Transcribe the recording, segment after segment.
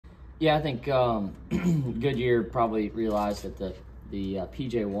Yeah, I think Goodyear probably realized that the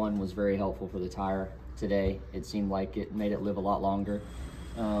PJ1 was very helpful for the tire today. It seemed like it made it live a lot longer.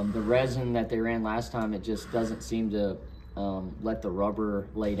 The resin that they ran last time, it just doesn't seem to let the rubber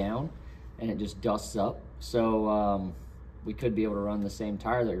lay down, and it just dusts up. So we could be able to run the same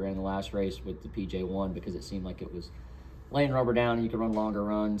tire that we ran the last race with the PJ1 because it seemed like it was laying rubber down and you could run longer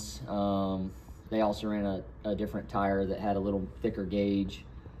runs. They also ran a different tire that had a little thicker gauge,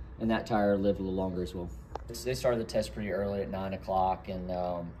 and that tire lived a little longer as well. They started the test pretty early at 9 o'clock, and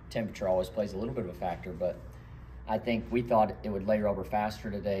temperature always plays a little bit of a factor, but I think we thought it would lay rubber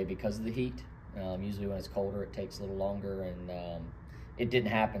faster today because of the heat. Usually when it's colder, it takes a little longer, and it didn't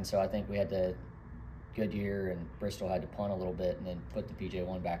happen, so I think we had to, Goodyear and Bristol had to punt a little bit and then put the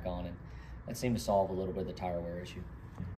PJ1 back on, and that seemed to solve a little bit of the tire wear issue.